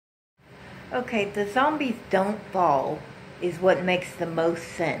Okay, the zombies don't fall is what makes the most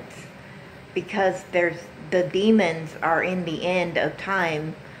sense because there's the demons are in the end of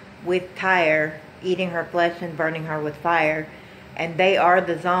time with Tyre eating her flesh and burning her with fire, and they are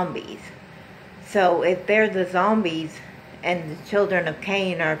the zombies. So if they're the zombies and the children of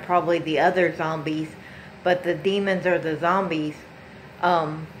Cain are probably the other zombies, but the demons are the zombies,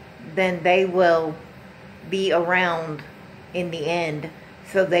 um, then they will be around in the end.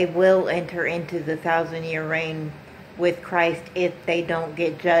 So they will enter into the 1,000-year reign with Christ if they don't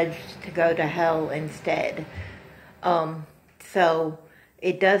get judged to go to hell instead. So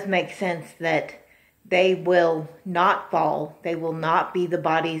it does make sense that they will not fall. They will not be the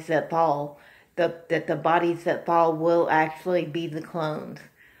bodies that fall. That the bodies that fall will actually be the clones.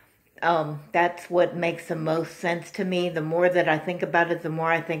 That's what makes the most sense to me. The more that I think about it, the more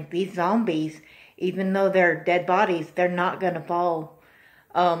I think these zombies, even though they're dead bodies, they're not going to fall.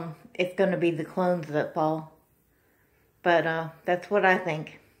 It's going to be the clones that fall. But that's what I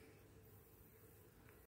think.